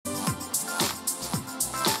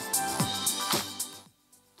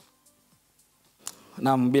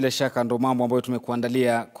Na bila shaka ndo mambo ambayo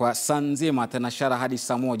tumekuandalia kwa saa nzima, tena shara hadi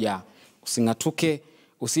saa 1. Usingatuke,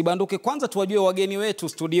 usibanduke. Kwanza tuwajue wageni wetu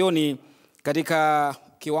studioni katika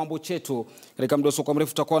kiwambo chetu. Katika mdoso kwa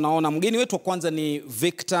mrefu tutakuwa naona mgeni wetu wa kwanza ni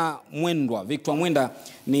Victor Mwendwa. Victor Mwenda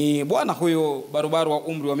ni bwana huyo barubaru wa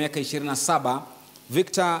umri wa miaka 27.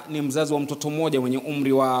 Victor ni mzazi wa mtoto mmoja mwenye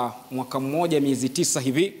umri wa mwaka mmoja miezi 9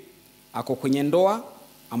 hivi. Ako kwenye ndoa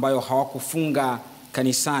ambayo hawakufunga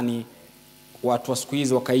kanisani, watu wa siku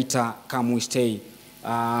hizi wakaita come stay.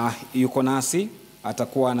 Yuko nasi,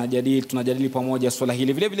 atakuwa tunajadili pamoja swala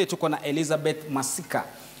hili. Vile vile tuko na Elizabeth Masika.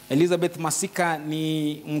 Elizabeth Masika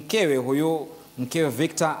ni mkewe huyo, mkewe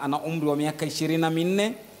Victor, ana umri wa miaka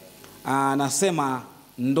 24. Anasema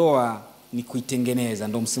ndoa ni kuitengeneza,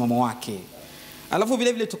 ndo msimamo wake. Alafu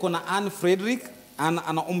vile vile tuko na Ann Frederick.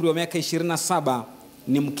 Ana umri wa miaka 27,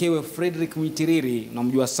 ni mkewe Frederick Mitiriri.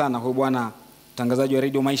 Namjua sana huyo bwana, mtangazaji wa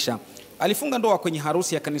Radio Maisha. Alifunga ndoa kwenye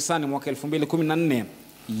harusi ya kanisani mwaka 2014.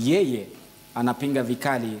 Yeye anapinga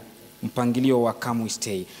vikali mpangilio wa come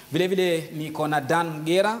stay. Vile vile niko na Dan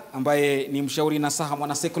Mgera ambaye ni mshauri nasaha,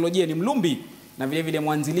 mwanasaikolojia, ni mlumbi na vile vile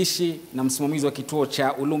mwanzilishi na msimamizi wa kituo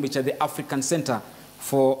cha ulumbi cha The African Center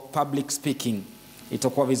for Public Speaking.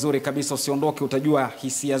 Itakuwa vizuri kabisa, usiondoke, utajua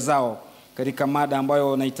hisia zao katika mada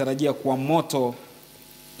ambayo naitarajia kuwa moto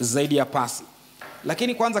zaidi ya pasi.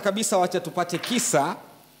 Lakini kwanza kabisa wacha tupate kisa,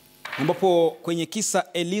 ambapo kwenye kisa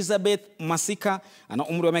Elizabeth Masika ana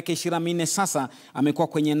umri wa miaka 24 sasa. Amekuwa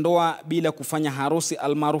kwenye ndoa bila kufanya harusi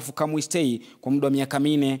almaarufu come stay kwa muda wa miaka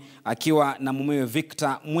 4 akiwa na mumewe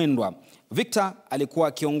Victor Mwendwa. Victor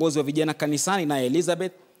alikuwa kiongozi wa vijana kanisani na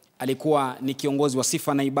Elizabeth alikuwa ni kiongozi wa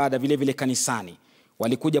sifa na ibada vile vile kanisani.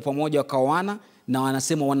 Walikuja pamoja wakaoana na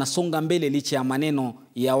wanasema wanasonga mbele licha ya maneno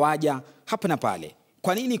ya waja hapa na pale.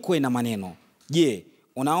 Kwa nini kuwe na maneno? Je,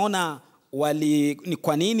 unaona ni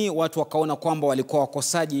kwa nini watu wakaona kwamba walikuwa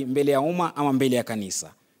wakosaji mbele ya umma ama mbele ya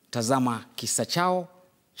kanisa? Tazama kisa chao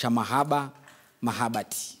cha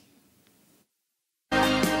mahabati.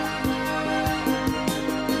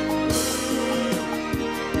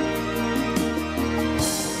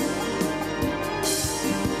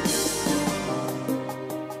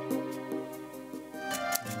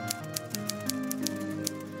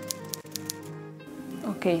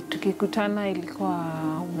 Okay, tukikutana ilikuwa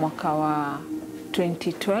mwaka wa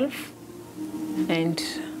 2012 and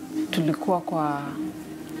tulikuwa kwa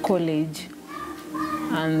college,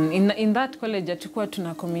 and in that college hatukuwa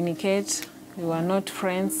tuna communicate, we were not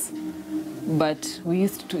friends, but we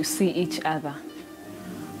used to see each other.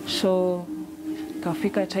 So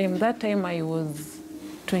kafika time, that time I was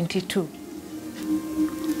 22.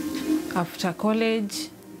 After college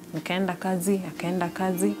nikaenda kazi, akaenda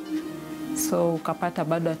kazi. So ukapata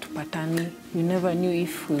bado hatupatani. We never knew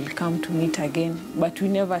if we'll come to meet again, but we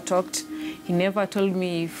never talked. He never told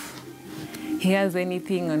me if he has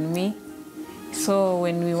anything on me. So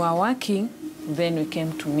when we were working, then we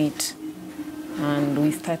came to meet. And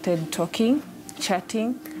we started talking,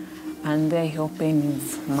 chatting, and there he opened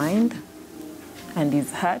his mind and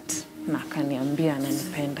his heart, na akaniambia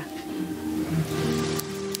ananipenda.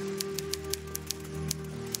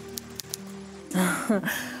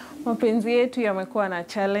 Mapenzi yetu yamekuwa na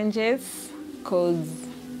challenges, because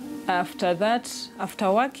after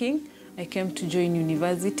working, I came to join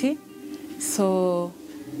university. So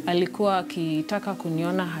alikuwa akitaka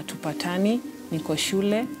kuniona hatupatani, niko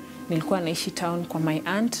shule, nilikuwa naishi town kwa my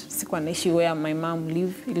aunt, sikuwa naishi where my mom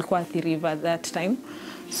live, ilikuwa Athi River that time.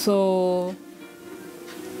 So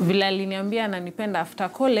vile aliniambia ananipenda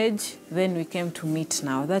after college, then we came to meet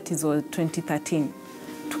now. That is 2013.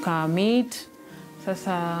 Tuka meet.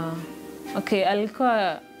 Sasa, okay,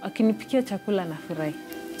 alikuwa akinipikia chakula na furahi.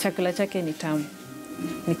 Chakula chake ni tamu,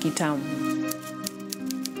 ni kitamu.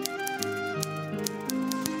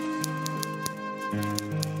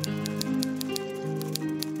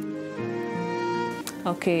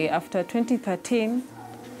 Okay, after 2013,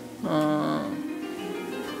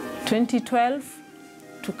 2012,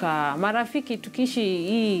 tuka marafiki, tukishi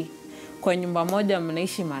hii kwa nyumba moja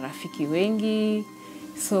mnaishi marafiki wengi.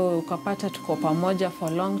 So ukapata tuko pamoja for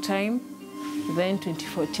a long time. Then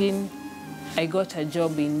 2014, I got a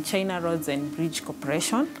job in China Roads and Bridge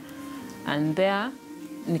Corporation. And there,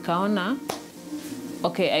 nikaona,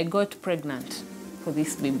 okay, I got pregnant for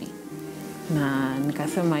this baby. Na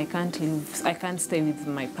nikasema I can't stay with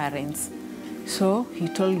my parents. So he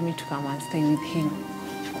told me to come and stay with him.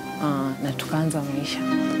 Na tukaanza maisha.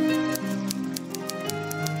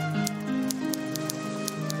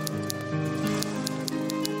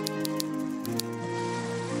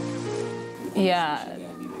 Yeah,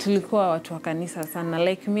 tulikuwa watu wa kanisa sana.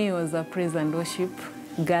 Like me, I was a praise and worship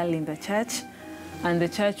girl in the church. and the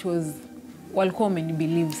church walikuwa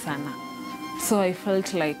wamenibelieve sana. So I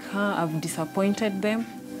felt like I've disappointed them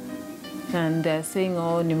and they're saying,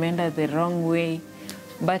 oh, nimeenda the wrong way.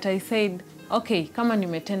 But I said, okay, kama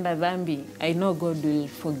nimetenda dhambi, I know God will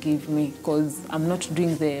forgive me because I'm not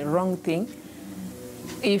doing the wrong thing.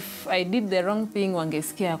 If I did the wrong thing,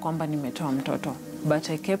 wangesikia kwamba nimetoa mtoto. But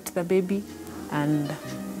I kept the baby and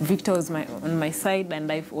Victor was on my side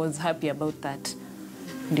and I was happy about that.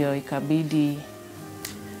 Ndio ikabidi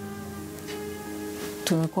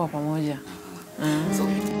tumekuwa pamoja.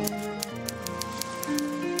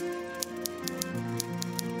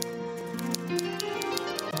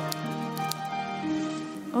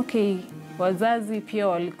 Okay, wazazi pia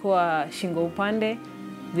walikuwa shingo upande.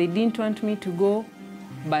 They didn't want me to go,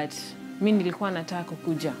 but mimi nilikuwa nataka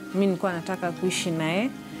kukuja. Mimi nilikuwa nataka kuishi naye.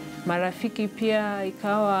 Marafiki pia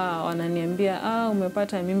ikawa wananiambia,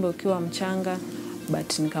 umepata mimba ukiwa mchanga,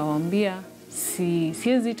 but nikawaambia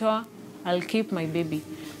siwezi toa, I'll keep my baby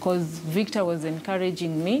because Victor was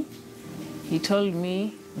encouraging me. He told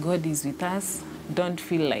me God is with us. Don't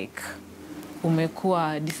feel like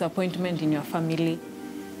umekuwa disappointment in your family.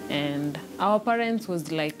 And our parents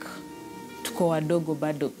was like, tuko wadogo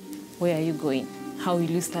bado, where are you going? How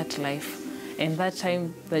will you start life? And that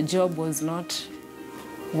time the job was not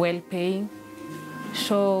well paying.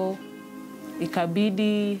 So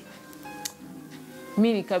ikabidi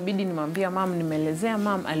nimwambia mom, nimeelezea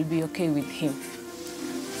mom, I'll be okay with him.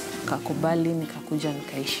 Kakubali, nikakuja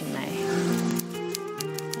nikaishi naye.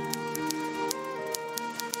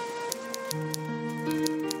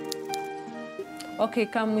 Okay,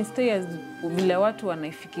 come we stay as vile watu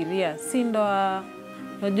wanaifikiria. Si ndoa,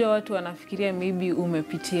 unajua watu wanafikiria maybe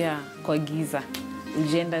umepitia kwa giza,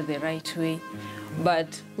 ujenda the right way. But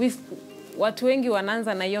watu wengi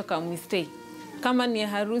wanaanza na hiyo come we stay. Kama ni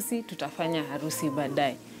harusi, tutafanya harusi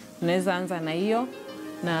baadaye. Unaweza anza na hiyo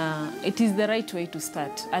na it is the right way to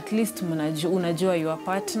start. At least unajua your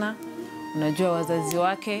partner, unajua wazazi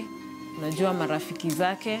wake, unajua marafiki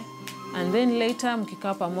zake. And then later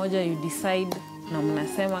mkikaa pamoja you decide na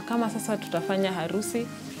mnasema kama sasa tutafanya harusi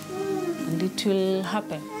and it will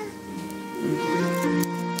happen.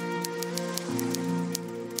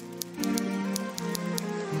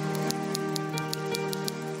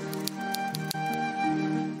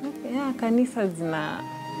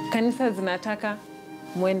 Kanisa zinataka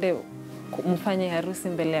muende mfanye harusi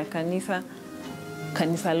mbele ya kanisa.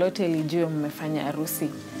 Kanisa lote lijue mmefanya harusi.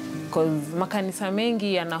 Because makanisa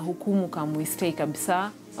mengi yanahukumu kama we stay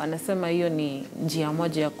kabisa. Wanasema hiyo ni njia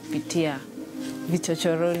moja ya kupitia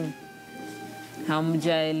vichochoroni.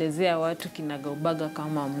 Hamjaelezea watu kinagaubaga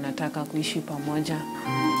kama mnataka kuishi pamoja.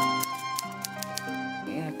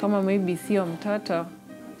 Kama maybe sio mtoto,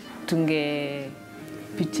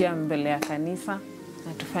 tungepitia mbele ya kanisa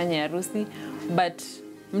na tufanye harusi. But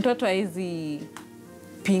mtoto haizi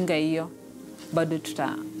pinga hiyo. Bado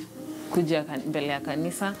tutakuja mbele ya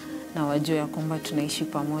kanisa na wajue ya kwamba tunaishi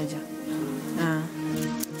pamoja.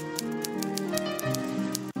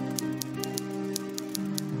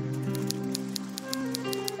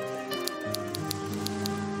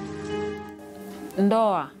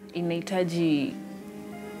 Ndoa inahitaji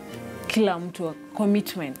kila mtu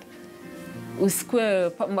commitment. Usikue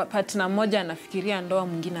partner moja anafikiria ndoa,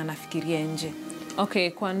 mwingine anafikiria nje. Okay,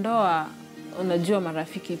 kwa ndoa unajua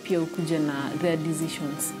marafiki pia ukuje na their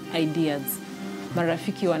decisions, ideas.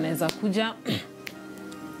 Marafiki wanaweza kuja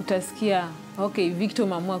utasikia, okay, Victor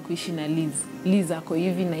mamua kuishi na Liz. Liz ako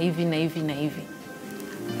hivi na hivi na hivi na hivi.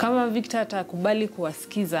 Kama Victor atakubali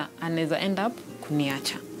kuwasikiza, anaweza end up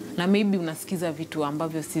kuniacha. Na maybe unasikiza vitu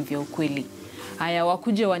ambavyo si vya ukweli. Haya,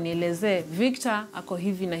 wakuje wanielezee Victor ako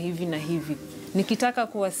hivi na hivi na hivi. Nikitaka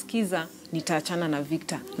kuwasikiza, nitaachana na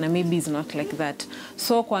Victor. Na maybe it's not like that.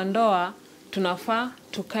 So kwa ndoa tunafaa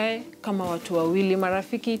tukae kama watu wawili,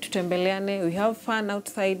 marafiki, tutembeleane, we have fun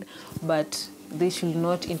outside, but they should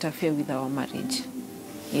not interfere with our marriage.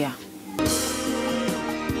 Yeah.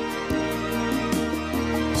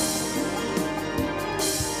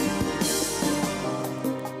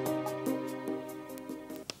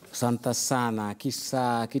 Asante sana,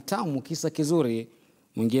 kisa kitamu, kisa kizuri.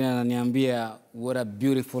 Mwingine ananiambia what a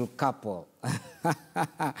beautiful couple.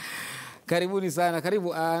 Karibuni sana,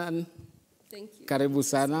 karibu Ann. Thank you. Karibu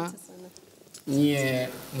sana. Nyie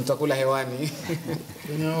mtakula hewani.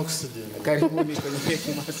 Kwenye oxygen. Karibuni kwenye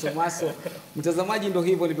Kimasomaso. Mtazamaji, ndio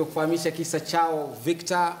hivyo nilivyokufahamisha kisa chao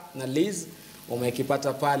Victor na Liz.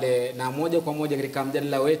 Umekipata pale na moja kwa moja katika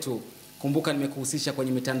mjadala wetu. Kumbuka nimekuhusisha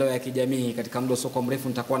kwenye mitandao ya kijamii. Katika muda usio mrefu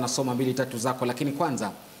nitakuwa nasoma 2-3 zako, lakini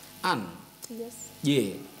kwanza Ann. Yes.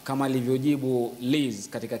 Je, kama alivyojibu Liz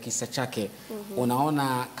katika kisa chake,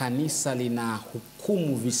 unaona kanisa lina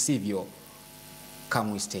hukumu visivyo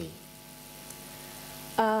Kamwe Stay?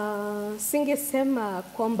 Singesema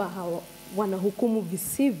kwamba wanahukumu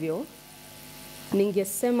visivyo.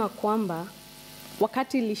 Ningesema kwamba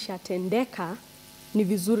wakati lishatendeka ni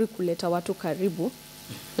vizuri kuleta watu karibu,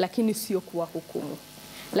 lakini sio kuwahukumu.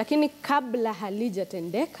 Lakini kabla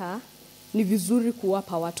halijatendeka ni vizuri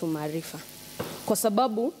kuwapa watu maarifa. Kwa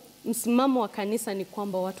sababu msimamo wa kanisa ni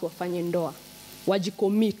kwamba watu wafanye ndoa,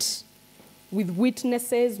 wajicommit with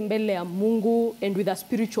witnesses mbele ya Mungu and with a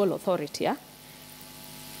spiritual authority, yeah?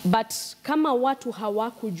 But kama watu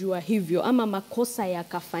hawakujua hivyo ama makosa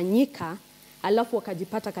yakafanyika alafu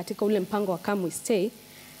wakajipata katika ule mpango wa Kamwe Stay,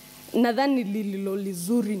 nadhani lililo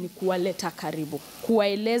lizuri ni kuwaleta karibu,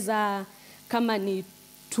 kuwaeleza kama ni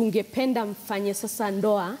tungependa mfanye sasa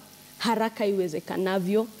ndoa haraka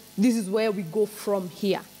iwezekanavyo, this is where we go from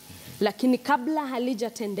here. Lakini kabla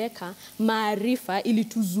halijatendeka, maarifa ili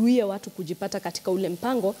tuzuie watu kujipata katika ule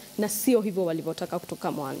mpango, na sio hivyo walivyotaka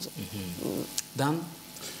kutoka mwanzo. Dan?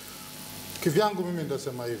 Kivyangu mimi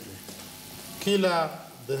ndasema hivi. Kila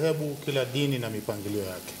dhehebu, kila dini na mipangilio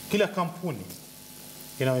yake. Kila kampuni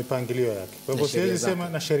ina mipangilio yake. Kwa hivyo siwezi sema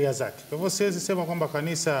na sheria zake. Kwa hivyo siwezi sema kwamba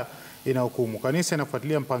kanisa ina hukumu. Kanisa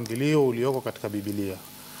inafuatilia mpangilio ulioko katika Biblia.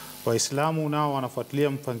 Waislamu nao wanafuatilia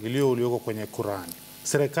mpangilio ulioko kwenye Qur'ani.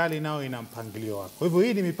 Serikali nao ina mpangilio wake. Kwa hivyo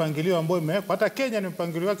hii ni mipangilio ambayo imewekwa. Hata Kenya ni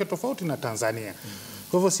mpangilio wake tofauti na Tanzania.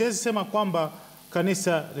 Kwa hivyo siwezi sema kwamba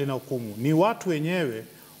kanisa lina hukumu. Ni watu wenyewe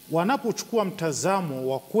wanapochukua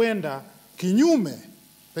mtazamo wa kwenda kinyume,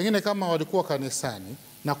 pengine kama walikuwa kanisani,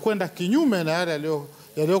 na kwenda kinyume na yale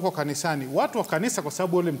yaliyoko kanisani. Watu wa kanisa, kwa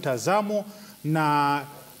sababu ule mtazamo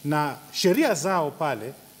na sheria zao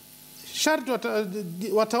pale, sharti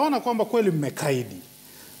wataona kwamba kweli mmekaidi.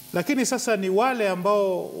 Lakini sasa ni wale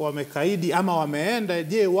ambao wamekaidi ama wameenda,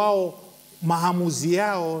 je, wao maamuzi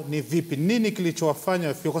yao ni vipi? Nini kilichowafanya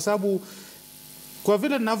wafike? Kwa sababu kwa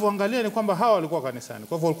vile ninavyoangalia ni kwamba hawa walikuwa kanisani.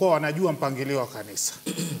 Kwa hivyo walikuwa wanajua mpangilio wa kanisa.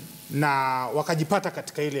 Na wakajipata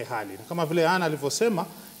katika ile hali. Na kama vile Ana alivyosema,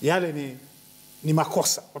 yale ni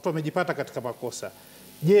makosa. Watu wamejipata katika makosa.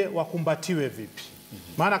 Je, wakumbatiwe vipi?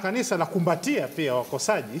 Maana kanisa la kumbatia pia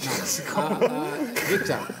wakosaji.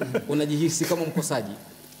 Victor, unajihisi kama mkosaji?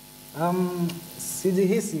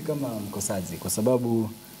 Sijihisi kama mkosaji kwa sababu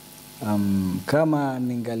kama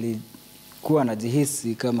ningalikuwa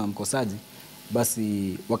najihisi kama mkosaji,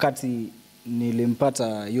 basi wakati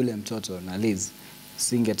nilimpata yule mtoto na Liz,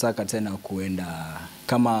 singetaka tena kuenda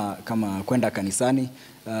kama kwenda kanisani.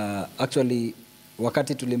 Actually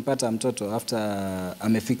wakati tulimpata mtoto, after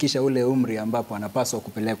amefikisha ule umri ambapo anapaswa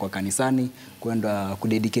kupelekwa kanisani kwenda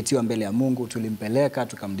kudedicatiwa mbele ya Mungu, tulimpeleka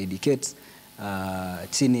tukamdedicate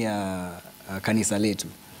chini ya kanisa letu.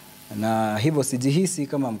 Na hivyo sijihisi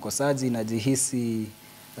kama mkosaji, najihisi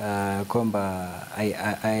kwamba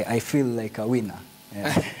I feel like a winner.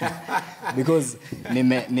 Yeah. Because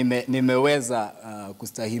nimeweza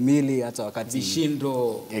kustahimili hata wakati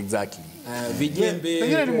vishindo, exactly, vijembe,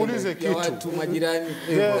 pengine nimuulize kitu watu majirani.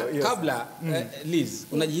 Kabla Liz,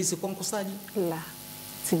 unajihisi kwa mkosaji? La,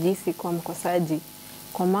 sijihisi kwa mkosaji.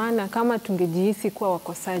 Kwa maana kama tungejihisi kuwa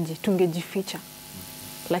wakosaji, tungejificha.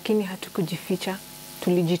 Lakini hatukujificha.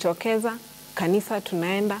 Tulijitokeza, kanisa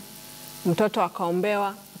tunaenda, mtoto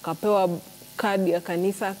akaombewa, akapewa kadi ya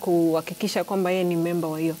kanisa kuhakikisha kwamba yeye ni member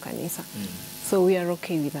wa hiyo kanisa. So we are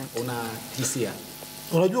okay with that. Unahisia?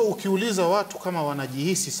 Unajua, ukiuliza watu kama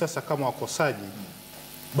wanajihisi sasa kama wakosaji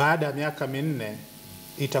baada ya miaka 4,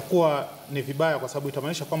 itakuwa ni vibaya, kwa sababu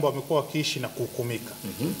itamaanisha kwamba wamekuwa wakiishi na kuhukumika.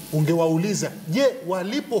 Ungewauliza, je,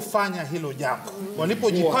 walipofanya hilo jambo,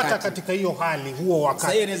 walipojipata katika hiyo hali, huo wakati,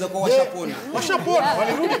 sasa inaweza kuwa washapona. Washapona,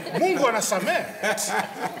 walirudi, Mungu anasamehe.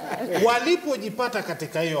 Walipojipata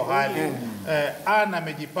katika hiyo hali, Ana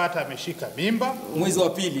amejipata ameshika mimba mwezi wa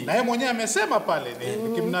 2. Na yeye mwenyewe amesema pale,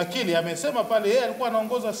 kimnakili amesema pale, yeye alikuwa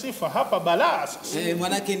anaongoza sifa hapa balaa sasa.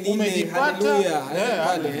 Manake nini? Haleluya.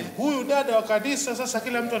 Huyu dada wa kanisa sasa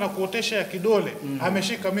kila mtu anakuotesha ya kidole,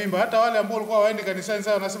 ameshika mimba. Hata wale ambao walikuwa waendi kanisani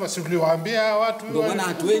sasa wanasema si tuliwaambia watu, ndio maana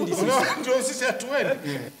hatuendi sisi. Ndio sisi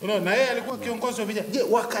hatuendi. Na yeye alikuwa kiongozi wa vijana. Je,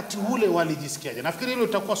 wakati ule walijisikiaje? Nafikiri hilo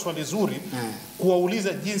litakuwa swali zuri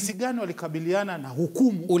kuwauliza, jinsi gani walikabiliana na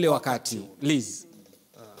hukumu ule wakati. Liz.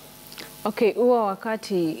 Okay, huo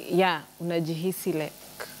wakati unajihisi like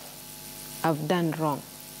I've done wrong.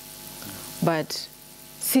 But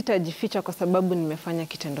sitajificha kwa sababu nimefanya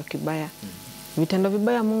kitendo kibaya. Vitendo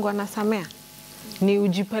vibaya Mungu anasamea. Ni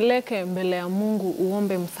ujipeleke mbele ya Mungu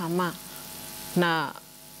uombe msamaha. Na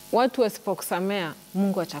watu wasipokusamea,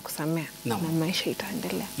 Mungu atakusamea na maisha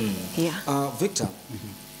itaendelea. Victor,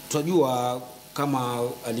 Tunajua kama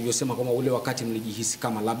alivyosema kwamba ule wakati mlijihisi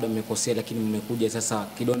kama labda mmekosea, lakini mmekuja sasa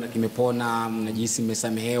kidonda kimepona, mnajihisi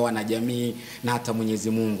mmesamehewa na jamii na hata Mwenyezi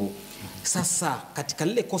Mungu. Sasa katika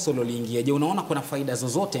lile kosa uliloliingia, je, unaona kuna faida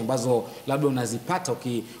zozote ambazo labda unazipata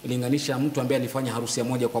ukilinganisha mtu ambaye alifanya harusi ya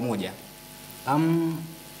moja kwa moja?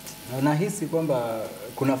 Nahisi kwamba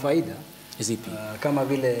kuna faida. Zipi? Kama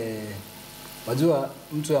vile wajua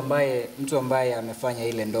mtu ambaye amefanya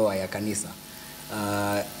ile ndoa ya kanisa,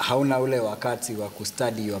 hauna ule wakati wa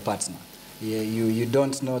kustudy your partner. You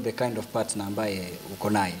don't know the kind of partner ambaye uko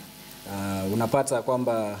naye. Unapata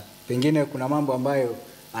kwamba pengine kuna mambo ambayo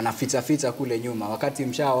anaficha kule nyuma, wakati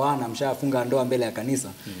mshaoana, mshafunga ndoa mbele ya kanisa,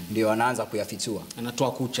 ndio anaanza kuyafichua,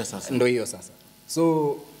 anatoa kucha sasa. Ndio hiyo sasa.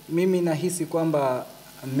 So mimi nahisi kwamba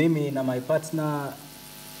mimi na my partner,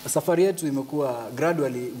 safari yetu imekuwa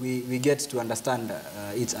gradually we get to understand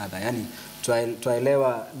each other. Yani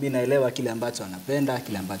tuelewa, mimi naelewa kile ambacho anapenda,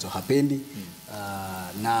 kile ambacho hapendi.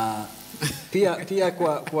 Na pia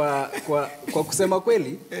kwa kusema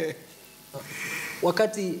kweli,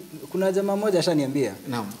 wakati kuna jamaa mmoja ashaniambia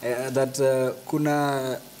that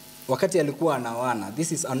kuna wakati alikuwa anaoana,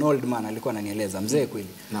 this is an old man, alikuwa ananieleza, mzee kweli,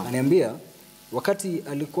 ananiambia wakati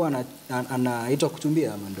alikuwa anaitwa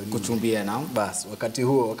kuchumbia ama ndio nini? Kuchumbia nao. Bas,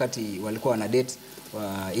 wakati walikuwa na date,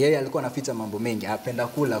 yeye alikuwa anaficha mambo mengi, apenda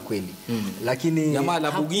kula kweli. Lakini jamaa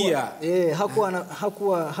anabugia.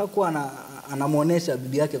 Hakuwa anamuonesha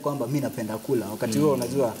bibi yake kwamba mimi napenda kula. Wakati huo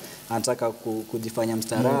unajua anataka kujifanya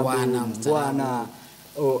mstaarabu, bwana.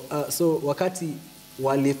 So wakati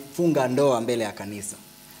walifunga ndoa mbele ya kanisa,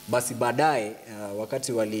 basi baadaye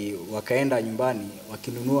wakati wakaenda nyumbani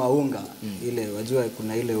wakinunua unga, ile wajua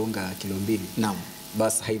kuna ile unga kilo 2. Naam.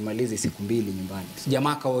 Basi haimalizi siku 2 nyumbani.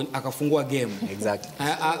 Jamaa akafungua game. Exactly.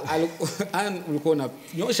 Ulikuwa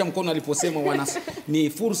unanyosha mkono aliposema ni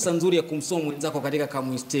fursa nzuri ya kumsoma mwenzako katika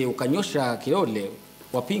kamwiste, ukanyosha kidole,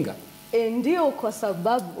 wapinga. Ndio, kwa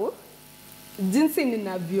sababu jinsi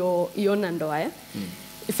ninavyoiona ndoa,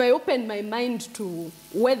 if I open my mind to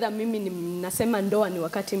whether mimi ninasema ndoa ni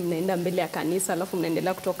wakati mnaenda mbele ya kanisa alafu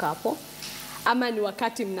mnaendelea kutoka hapo, ama ni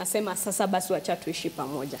wakati mnasema sasa basi wacha tuishi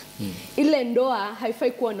pamoja. Ile ndoa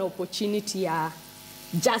haifai kuwa na opportunity ya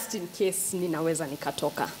just in case ninaweza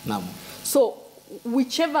nikatoka. Naam. So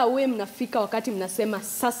whichever way mnafika wakati mnasema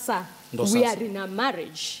sasa we are in a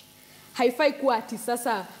marriage, haifai kuwa ati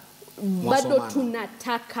sasa bado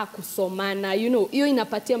tunataka kusomana. Hiyo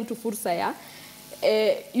inapatia mtu fursa ya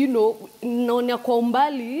naona kwa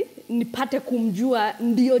umbali nipate kumjua,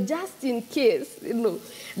 ndio just in case,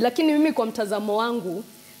 Lakini mimi kwa mtazamo wangu,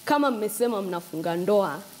 kama mmesema mnafunga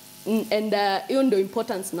ndoa, and hiyo ndio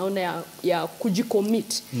importance naona ya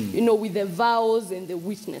kujicommit, with the vows and the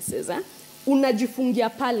witnesses, unajifungia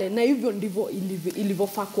pale, na hivyo ndivyo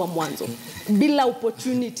ilivyofaa kwa mwanzo, bila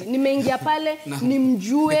opportunity. Nimeingia pale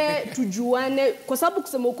nimjue, tujuane, kwa sababu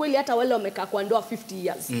kusema ukweli hata wale wamekaa kwa ndoa 50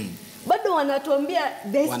 years bado wanatuambia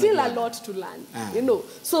there's still a lot to learn.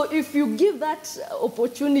 So if you give that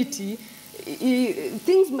opportunity,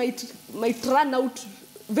 things might run out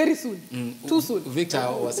very soon. Too soon.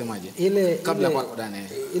 Victor, wasemaje? Kabla kwako Dane.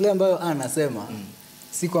 Ile ambayo anasema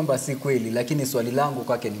si kwamba si kweli, lakini swali langu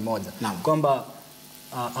kwake ni moja. Kwamba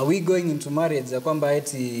are we going into marriage kwamba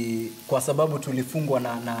eti kwa sababu tulifungwa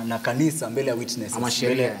na kanisa mbele ya witnesses,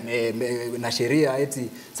 na sheria eti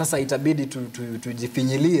sasa itabidi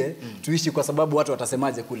tujifinyilie, tuishi kwa sababu watu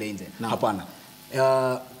watasemaje kule nje? Hapana.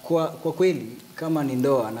 Kwa kweli kama ni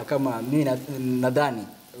ndoa, na kama mimi nadhani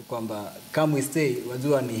kwamba kama we stay,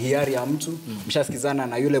 wajua ni hiari ya mtu, mshasikizana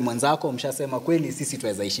na yule mwenzako, mshasema kweli sisi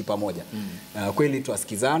tuweza ishi pamoja. Kweli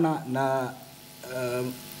tuasikizana, na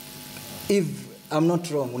if I'm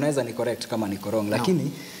not wrong, unaweza ni correct kama niko wrong,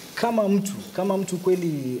 lakini kama mtu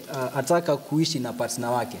kweli ataka kuishi na partner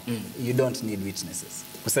wake, you don't need witnesses.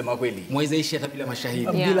 Kusema kweli, mweza ishi hata bila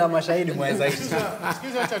mashahidi. Bila mashahidi mweza ishi.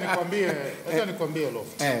 Sikiza, acha nikwambie Lof.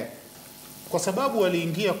 Kwa sababu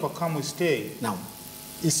waliingia kwa come stay,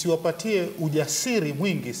 isiwapatie ujasiri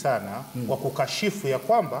mwingi sana wa kukashifu ya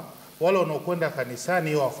kwamba wale wanaokwenda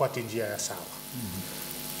kanisani wafuate njia ya sawa.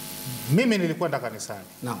 Mimi nilikwenda kanisani.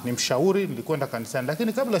 Ni mshauri, nilikwenda kanisani,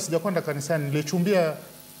 lakini kabla sijakwenda kanisani nilichumbia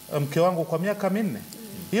mke wangu kwa miaka 4.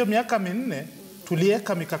 Hiyo miaka 4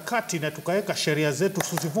 tuliweka mikakati na tukaweka sheria zetu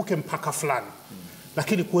tusivuke mpaka fulani.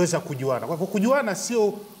 Lakini kuweza kujuana. Kwa kujuana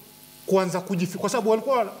sio kuanza kwa sababu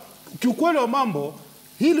walikuwa kiukweli wa mambo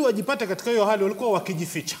hili wajipate katika hiyo hali walikuwa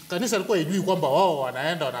wakijificha. Kanisa lilikuwa hijui kwamba wao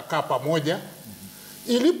wanaenda wanakaa pamoja.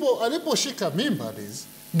 Aliposhika mimba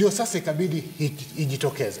ndio sasa ikabidi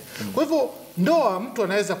ijitokeze. Kwa hivyo ndoa mtu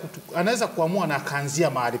anaweza kuamua na akaanzia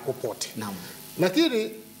mahali popote.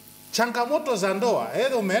 Lakini changamoto za ndoa,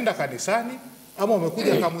 aidha umeenda kanisani ama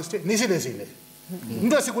umekuja kamwiste, ni zile zile.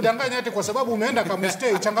 Mtu asikudanganya ati kwa sababu umeenda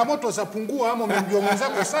kamwiste changamoto za pungua ama umemjua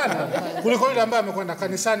mwenzako sana kuliko yule ambaye amekwenda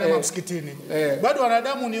kanisani ama msikitini. Bado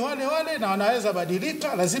wanadamu ni wale wale na wanaweza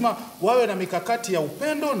badilika, lazima wawe na mikakati ya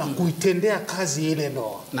upendo na kuitendea kazi ile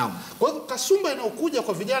ndoa. Naam. Kwa hiyo kasumba inayokuja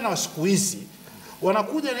kwa vijana wa siku hizi,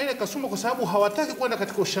 wanakuja na ile kasumba kwa sababu hawataki kwenda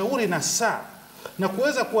katika ushauri na saa na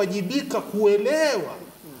kuweza kuwajibika kuelewa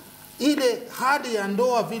ile hali ya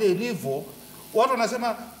ndoa vile ilivyo. Watu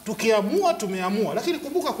wanasema tukiamua tumeamua, lakini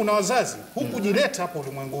kumbuka kuna wazazi hukujileta hapo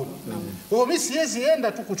ulimwenguni. Kwa hiyo mimi siwezi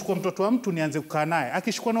enda tu kuchukua mtoto wa mtu nianze kukaa naye,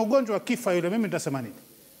 akishikwa na ugonjwa wa kifa yule, mimi nitasema nini?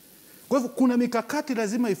 Kwa hivyo kuna mikakati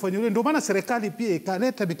lazima ifanywe. Ndio maana serikali pia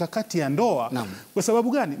ikaleta mikakati ya ndoa. Kwa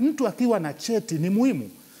sababu gani? Mtu akiwa na cheti ni muhimu.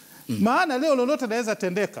 Maana leo lolote naweza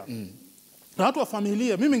tendeka. Na watu wa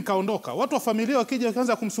familia, mimi nikaondoka, watu wa familia wakija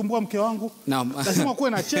wakaanza kumsumbua mke wangu, lazima kuwe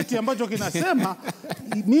na cheti ambacho kinasema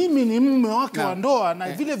mimi ni mume wake wa ndoa na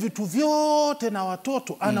vile vitu vyote na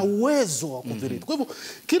watoto ana uwezo wa kudhibiti. Kwa hivyo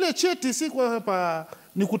kile cheti si kwa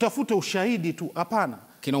ni kutafuta ushahidi tu, hapana.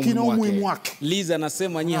 Kina umuhimu wake. Liza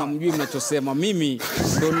anasema nyinyi hamjui mnachosema, mimi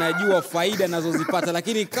ndo najua faida nazozipata,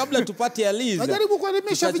 lakini kabla tupate ya Liza, najaribu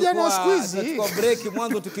kuelimisha vijana wa siku hizi. Tutachukua break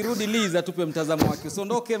mwanzo, tukirudi Liza tupe mtazamo wake.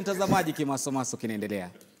 Usiondoke mtazamaji, Kimasomaso kinaendelea.